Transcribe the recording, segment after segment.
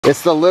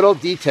It's the little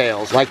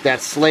details like that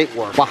slate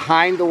work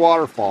behind the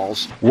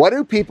waterfalls. What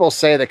do people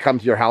say that come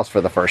to your house for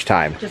the first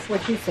time? Just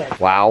what you said.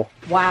 Wow.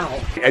 Wow.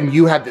 And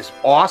you have this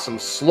awesome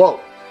slope.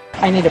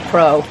 I need a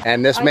pro.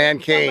 And this man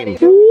came.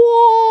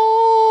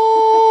 Whoa!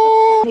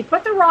 He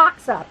put the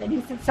rocks up and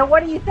he said, so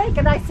what do you think?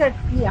 And I said,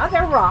 yeah,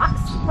 they're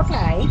rocks.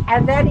 Okay.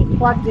 And then he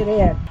plugged it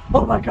in.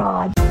 Oh my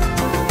God.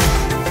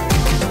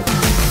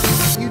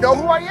 You know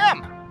who I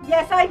am.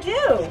 Yes, I do.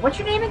 What's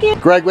your name again?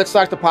 Greg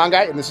Wittstock, the Pond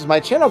Guy, and this is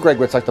my channel, Greg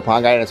Wittstock, the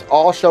Pond Guy, and it's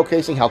all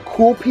showcasing how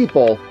cool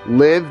people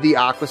live the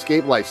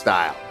aquascape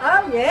lifestyle.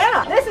 Oh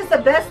yeah, this is the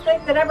best thing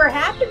that ever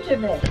happened to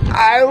me.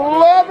 I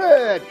love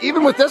it!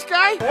 Even with this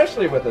guy?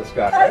 Especially with this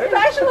guy, right?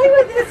 Especially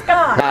with this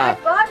guy. I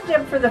loved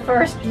him for the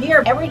first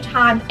year. Every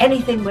time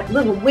anything went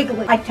little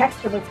wiggly, I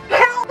texted him,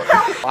 help,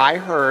 help. I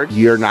heard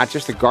you're not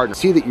just a gardener. I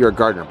see that you're a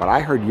gardener, but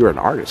I heard you're an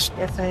artist.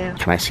 Yes, I am.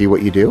 Can I see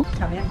what you do?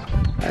 Come in.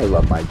 I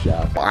love my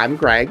job. I'm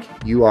Greg.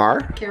 You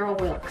are? Carol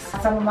Wilkes.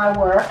 Some of my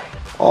work.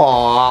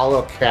 Aw,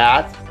 little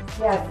cat.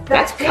 Yes,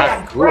 That's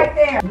kind of cool. Right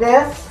there.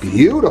 This.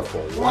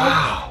 Beautiful.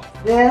 Wow.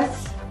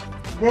 This.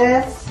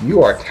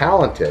 You are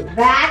talented.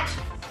 That.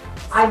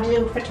 I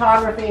do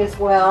photography as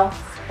well.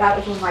 That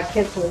was when my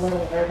kids were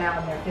little. They're now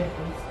in their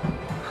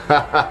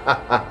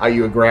 50s. Are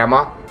you a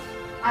grandma?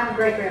 I'm a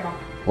great grandma.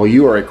 Well,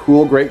 you are a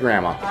cool great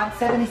grandma. I'm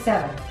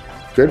 77.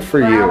 Good for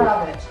you. I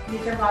love it.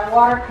 These are my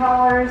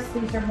watercolors.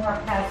 These are more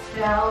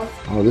pastels.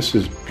 Oh, this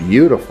is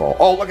beautiful.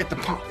 Oh, look at the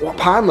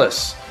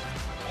pondless.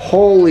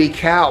 Holy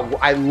cow.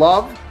 I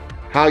love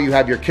how you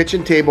have your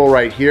kitchen table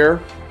right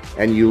here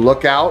and you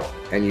look out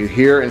and you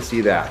hear and see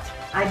that.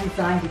 I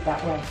designed it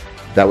that way.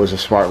 That was a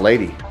smart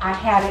lady. I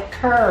had it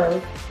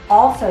curved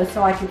also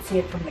so I could see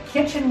it from the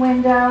kitchen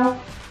window.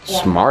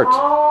 Smart. And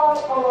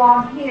all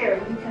along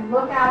here, you can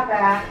look out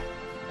back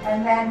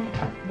and then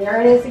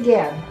there it is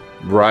again.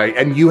 Right,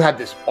 and you have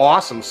this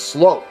awesome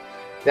slope.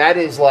 That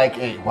is like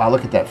a, wow,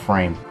 look at that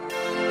frame.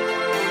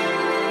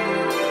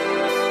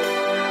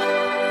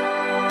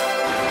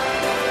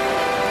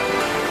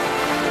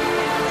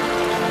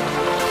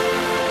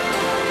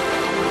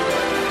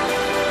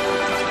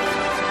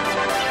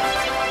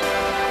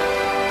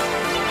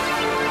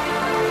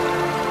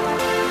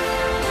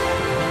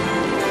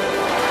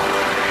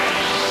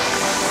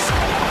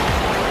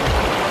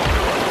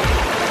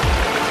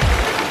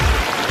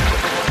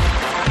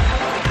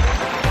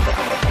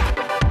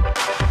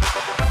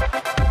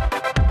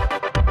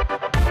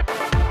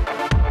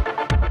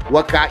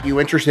 What got you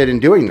interested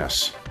in doing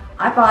this?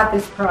 I bought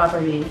this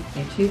property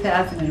in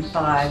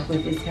 2005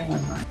 with his hill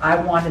in mind. I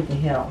wanted the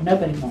hill.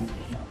 Nobody wanted the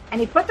hill. And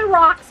he put the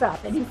rocks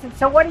up and he said,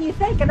 so what do you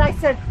think? And I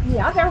said,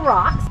 yeah, they're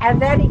rocks.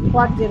 And then he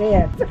plugged it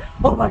in.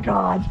 Oh my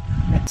God.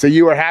 So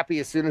you were happy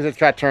as soon as it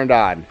got turned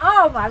on?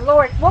 Oh my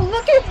Lord. Well,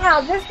 look at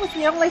how this was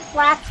the only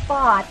flat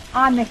spot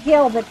on the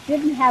hill that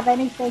didn't have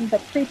anything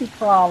but creepy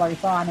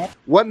crawlers on it.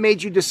 What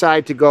made you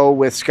decide to go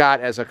with Scott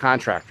as a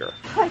contractor?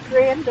 My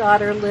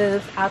granddaughter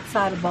lives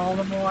outside of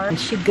Baltimore and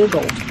she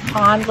Googled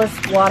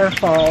pondless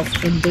waterfalls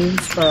in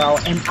Boonesboro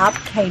and up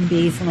came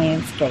Bee's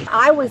Landscape.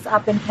 I was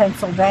up in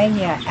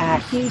Pennsylvania at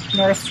a huge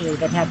nursery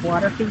that had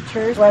water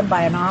features run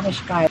by an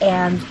Amish guy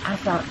and I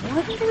thought,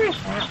 wonder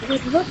if that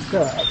would look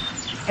good.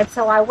 And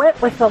so I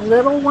went with the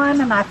little one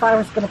and I thought I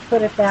was going to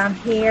put it down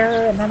here.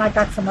 And then I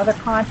got some other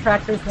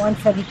contractors. One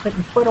said he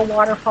couldn't put a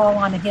waterfall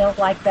on a hill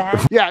like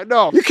that. Yeah,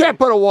 no, you can't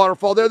put a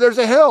waterfall there. There's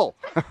a hill.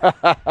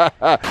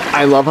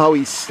 I love how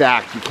he's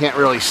stacked. You can't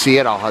really see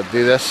it. I'll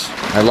do this.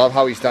 I love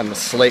how he's done the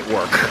slate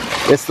work.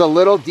 It's the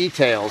little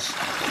details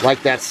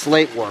like that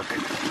slate work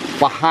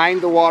behind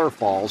the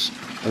waterfalls.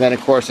 And then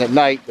of course at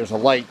night there's a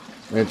light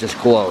and it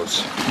just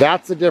glows.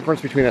 That's the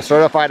difference between a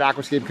certified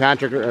aquascape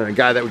contractor and a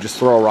guy that would just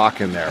throw a rock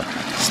in there.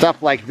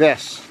 Stuff like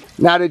this.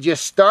 Now, did you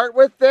start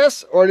with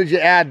this or did you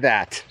add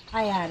that?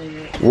 I added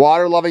it.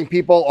 Water-loving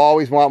people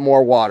always want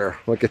more water.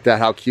 Look at that,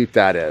 how cute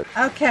that is.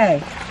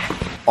 Okay.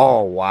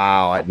 Oh,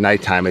 wow, at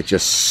nighttime it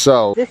just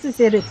so... This is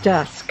it at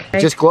dusk.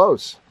 It just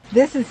glows.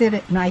 This is it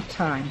at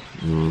nighttime.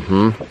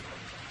 Mm-hmm.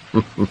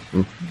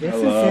 This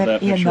is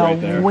it in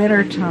the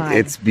winter time.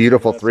 It's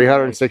beautiful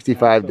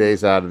 365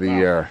 days out of the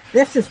year.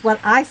 This is what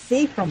I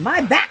see from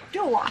my back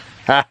door.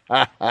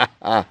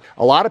 A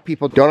lot of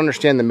people don't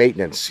understand the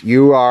maintenance.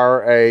 You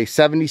are a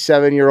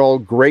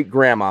 77-year-old great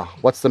grandma.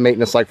 What's the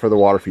maintenance like for the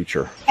water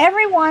feature?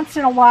 Every once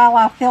in a while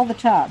I'll fill the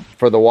tub.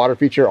 For the water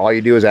feature, all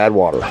you do is add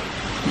water.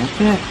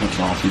 That's it. That's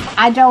awesome.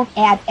 I don't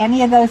add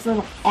any of those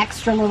little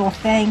extra little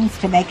things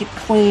to make it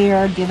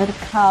clear, give it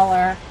a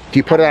color. Do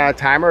you put it on a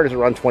timer or does it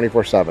run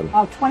 24/7?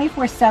 Oh,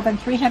 24/7,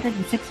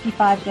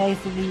 365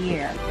 days of the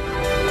year.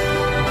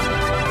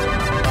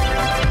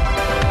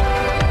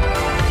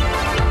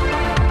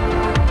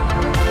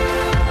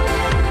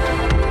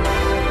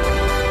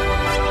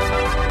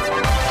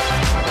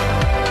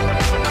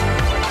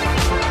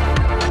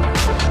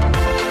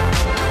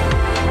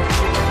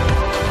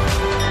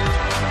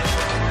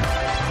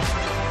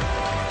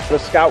 The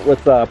scout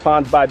with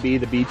Ponds by B,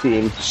 the B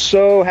team.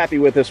 So happy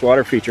with this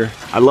water feature.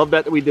 I love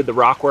that we did the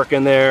rock work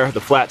in there, the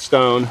flat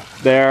stone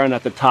there, and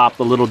at the top,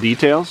 the little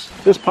details.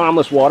 This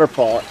pondless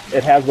waterfall,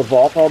 it has the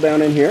vault all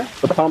down in here.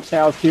 The pump's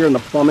housed here and the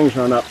plumbing's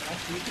run up,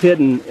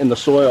 hidden in the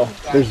soil.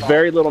 There's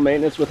very little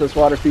maintenance with this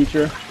water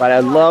feature, but I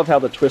love how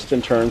the twists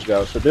and turns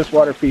go. So this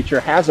water feature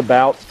has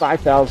about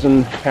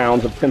 5,000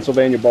 pounds of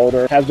Pennsylvania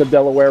boulder, has the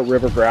Delaware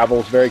River gravel,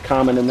 is very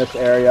common in this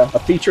area. A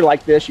feature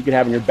like this you could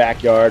have in your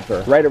backyard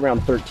for right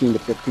around $13,000 to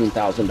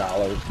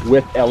 $15,000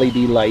 with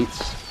LED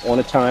lights on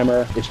a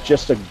timer. It's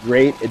just a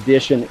great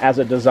addition. As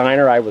a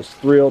designer, I was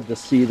thrilled to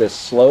see this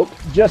slope.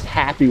 Just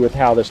happy with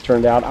how this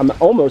turned out. I'm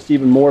almost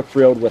even more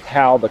thrilled with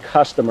how the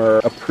customer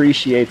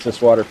appreciates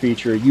this water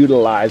feature,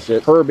 utilizes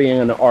it. Her being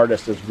an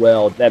artist as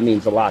well, that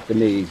means a lot to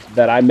me,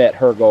 that I met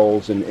her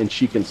goals and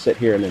she can sit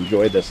here and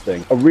enjoy this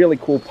thing. A really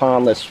cool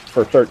pondless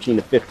for 13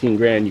 to 15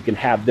 grand. You can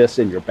have this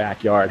in your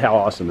backyard. How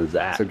awesome is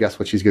that? So guess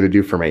what she's gonna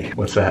do for me?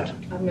 What's that?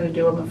 I'm going to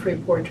do him a free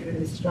portrait of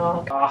his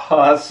dog.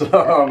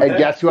 Awesome. And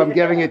guess who I'm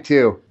giving it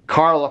to?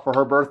 Carla for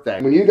her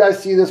birthday. When you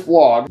guys see this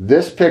vlog,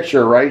 this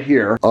picture right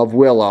here of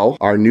Willow,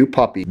 our new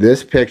puppy,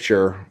 this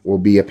picture will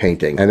be a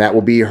painting, and that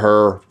will be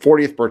her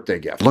 40th birthday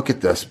gift. Look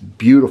at this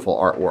beautiful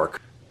artwork.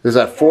 There's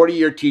that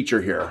 40-year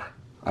teacher here.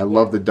 I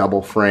love the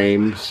double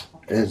frames.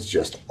 It's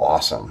just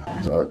awesome.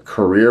 It's a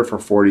career for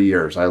 40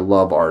 years. I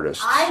love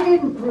artists. I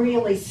didn't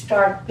really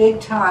start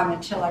big time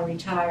until I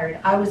retired.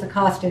 I was a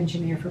cost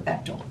engineer for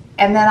Bechtel.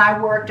 And then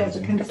I worked as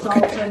a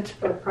consultant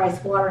for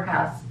Price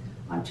Waterhouse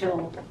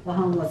until the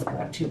homeless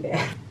got too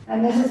bad.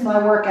 And this is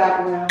my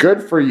workout room.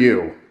 Good for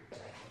you.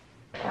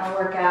 I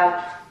work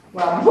out,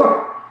 well,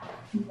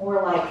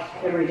 more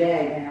like every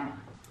day now.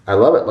 I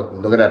love it.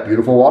 Look at that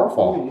beautiful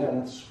waterfall.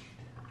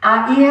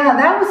 Yeah,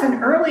 that was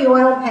an early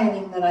oil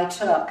painting that I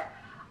took.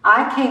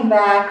 I came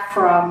back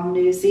from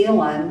New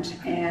Zealand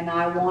and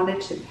I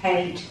wanted to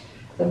paint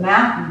the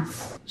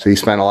mountains. So you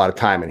spent a lot of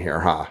time in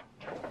here, huh?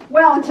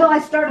 Well, until I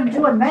started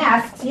doing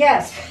masks,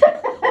 yes.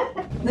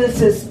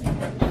 This is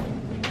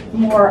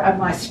more of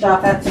my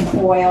stuff. That's an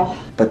oil.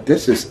 But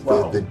this is,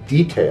 the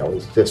detail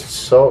is just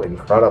so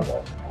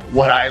incredible.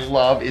 What I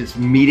love is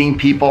meeting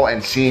people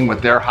and seeing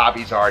what their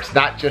hobbies are. It's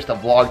not just a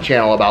vlog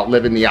channel about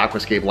living the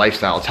aquascape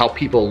lifestyle. It's how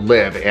people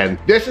live. And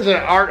this is an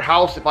art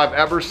house if I've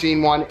ever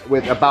seen one,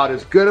 with about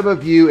as good of a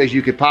view as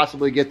you could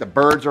possibly get. The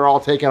birds are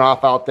all taken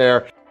off out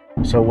there.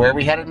 So where are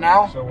we headed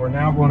now? So we're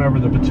now going over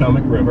the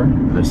Potomac River.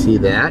 I see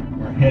that.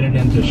 We're headed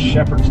into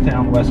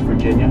Shepherdstown, West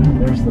Virginia.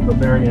 There's the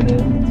Bavarian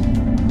Inn.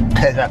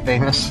 Is that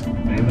famous?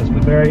 Famous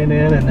Bavarian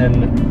Inn, and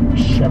then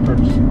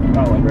Shepherd's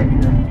Island right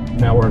here.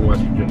 Now we're in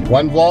West Virginia.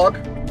 One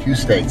vlog, 2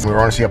 states. We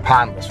want to see a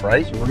pondless,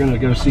 right? So we're gonna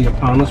go see a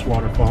pondless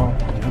waterfall.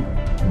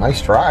 Yep.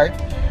 Nice try.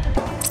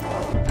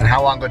 And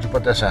how long ago did you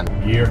put this in?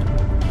 A year.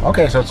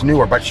 Okay, so it's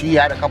newer, but she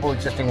had a couple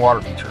existing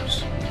water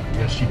features.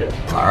 Yes, she did.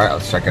 All right,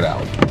 let's check it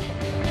out.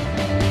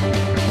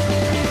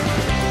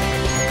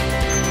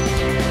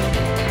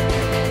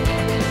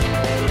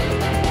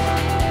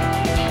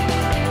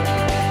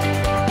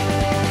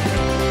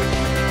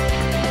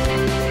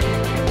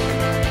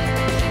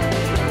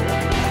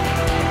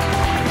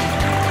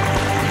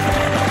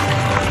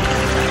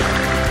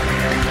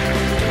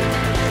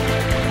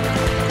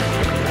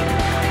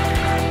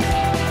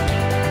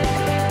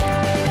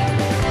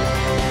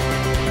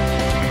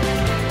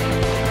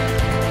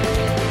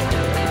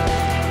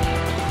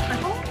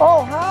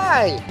 Oh,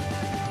 hi.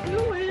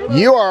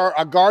 You are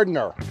a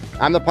gardener.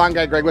 I'm the pond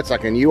guy, Greg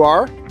Wittstock, and you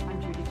are? I'm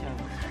Judy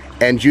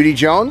Jones. And Judy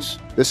Jones.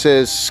 This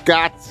is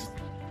Scott,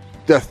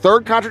 the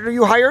 3rd contractor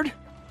you hired?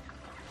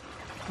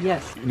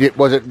 Yes.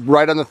 Was it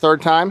right on the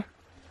 3rd time?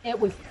 It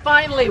was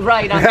finally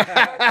right on the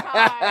third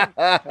time.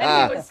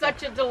 And he was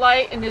such a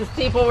delight, and his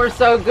people were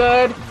so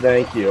good.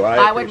 Thank you.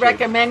 I would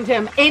recommend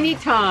him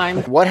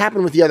anytime. What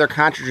happened with the other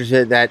contractors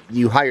that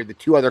you hired, the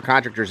 2 other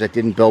contractors that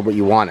didn't build what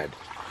you wanted?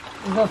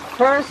 The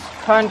first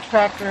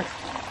contractor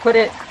put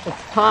the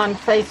pond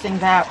facing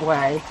that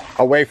way.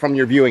 Away from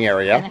your viewing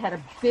area. And it had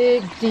a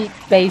big, deep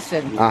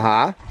basin.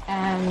 Uh-huh.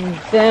 And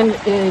then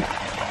it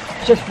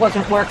just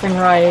wasn't working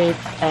right,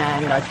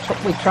 and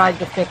we tried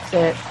to fix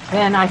it.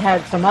 Then I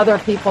had some other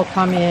people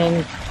come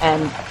in,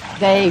 and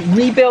they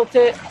rebuilt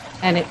it,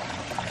 and it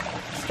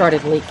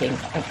started leaking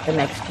the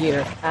next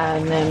year.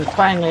 And then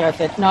finally I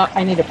said, no,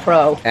 I need a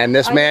pro. And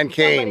this man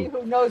came.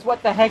 Somebody who knows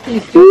what the heck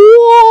he's doing.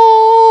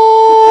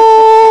 Whoa!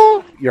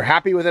 You're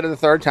happy with it the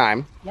 3rd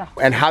time. Yeah.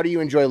 And how do you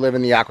enjoy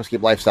living the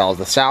aquascape lifestyle?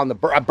 The sound, the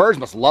birds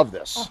must love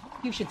this. Oh,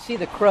 you should see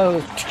the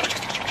crows.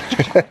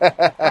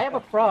 I have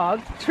a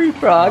frog, tree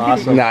frog.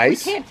 Awesome.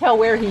 Nice. You can't tell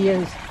where he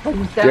is. But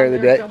he's down During the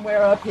there day.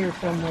 somewhere, up here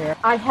somewhere.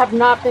 I have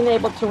not been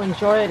able to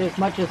enjoy it as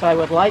much as I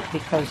would like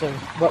because of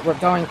what we're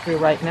going through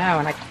right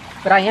now.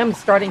 But I am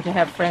starting to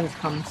have friends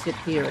come sit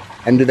here.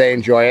 And do they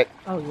enjoy it?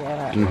 Oh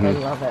yeah, they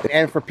love it.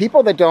 And for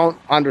people that don't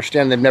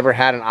understand, they've never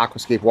had an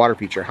aquascape water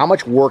feature, how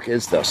much work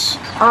is this?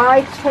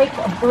 I take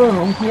a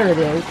broom, here it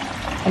is,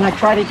 and I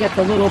try to get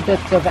the little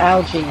bits of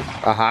algae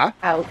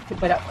out.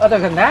 But other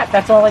than that,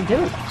 that's all I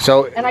do.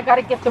 So, and I got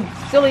to get the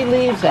silly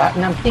leaves out,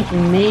 and I'm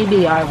thinking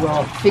maybe I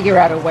will figure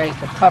out a way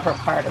to cover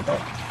part of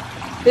it.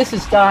 This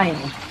is dying.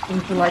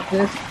 Don't you like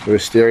this?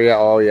 Wisteria,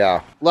 oh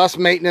yeah. Less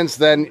maintenance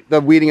than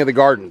the weeding of the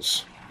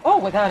gardens. Oh,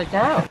 without a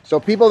doubt. So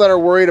people that are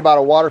worried about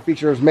a water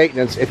feature's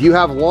maintenance, if you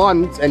have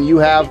lawns and you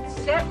have...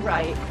 It's set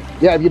right.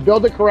 Yeah, if you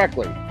build it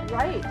correctly.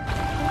 Right.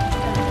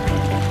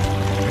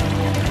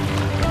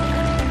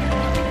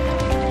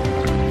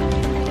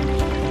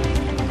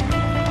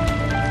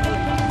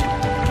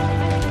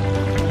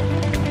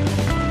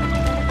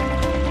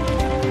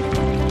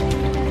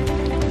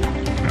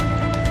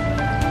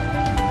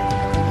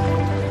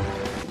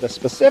 The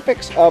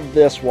specifics of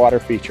this water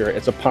feature,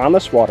 it's a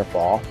pondless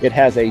waterfall. It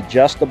has a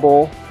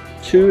adjustable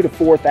 2,000 to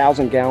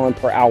 4,000 gallon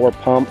per hour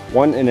pump,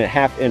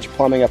 1.5 inch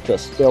plumbing up to a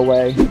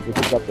spillway,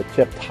 which is up the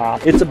tip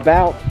top. It's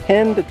about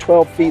 10 to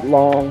 12 feet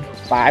long,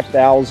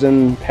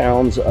 5,000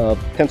 pounds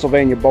of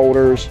Pennsylvania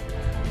boulders.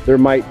 There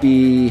might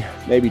be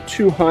maybe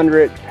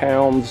 200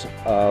 pounds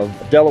of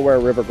Delaware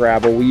River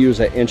gravel. We use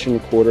an 1.25 inch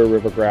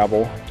river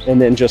gravel,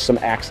 and then just some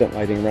accent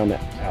lighting around the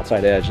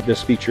outside edge.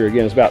 This feature,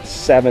 again, is about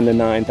 $7,000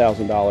 to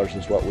 $9,000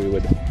 is what we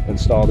would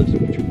install this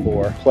feature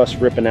for. Plus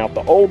ripping out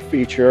the old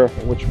feature,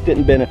 which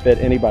didn't benefit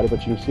anybody, but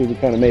you can see we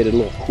kind of made it a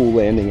little cool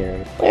landing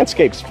area.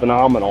 Landscape's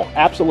phenomenal,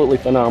 absolutely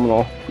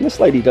phenomenal. And this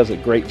lady does a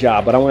great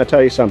job, but I want to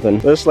tell you something.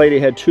 This lady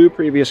had 2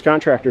 previous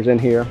contractors in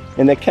here,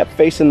 and they kept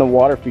facing the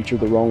water feature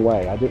the wrong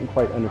way. I didn't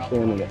quite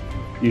understand it.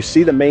 You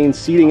see the main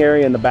seating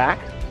area in the back?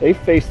 They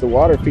faced the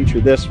water feature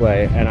this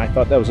way, and I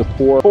thought that was a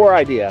poor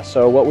idea.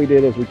 So what we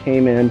did is we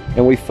came in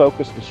and we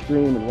focused the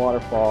stream and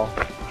waterfall,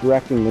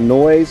 directing the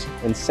noise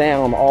and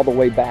sound all the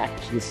way back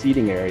to the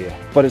seating area.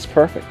 But it's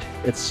perfect.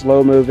 It's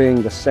slow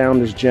moving, the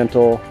sound is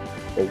gentle,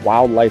 the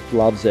wildlife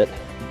loves it.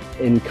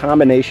 In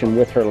combination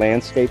with her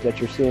landscape that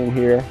you're seeing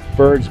here,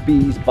 birds,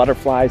 bees,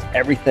 butterflies,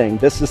 everything.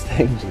 This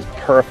thing is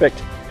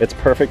perfect. It's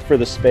perfect for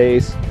the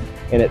space,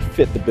 and it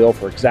fit the bill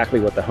for exactly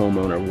what the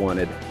homeowner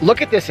wanted.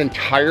 Look at this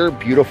entire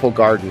beautiful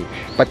garden,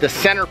 but the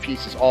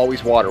centerpiece is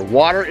always water.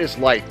 Water is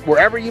life.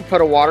 Wherever you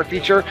put a water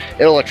feature,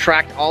 it'll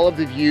attract all of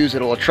the views,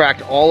 it'll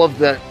attract all of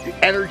the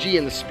energy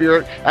and the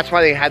spirit. That's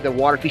why they had the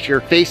water feature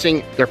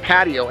facing their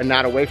patio and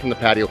not away from the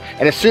patio.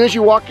 And as soon as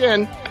you walk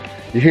in,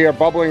 you hear a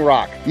bubbling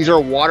rock. These are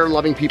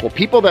water-loving people.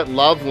 People that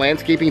love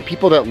landscaping,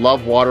 people that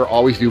love water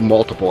always do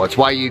multiple. It's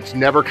why it's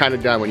never kind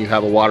of done when you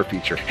have a water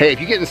feature. Hey,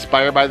 if you get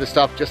inspired by this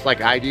stuff just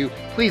like I do,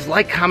 please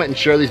like, comment, and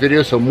share these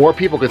videos so more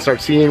people can start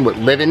seeing what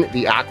living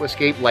the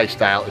aquascape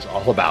lifestyle is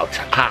all about.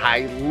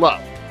 I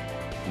love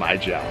my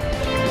job.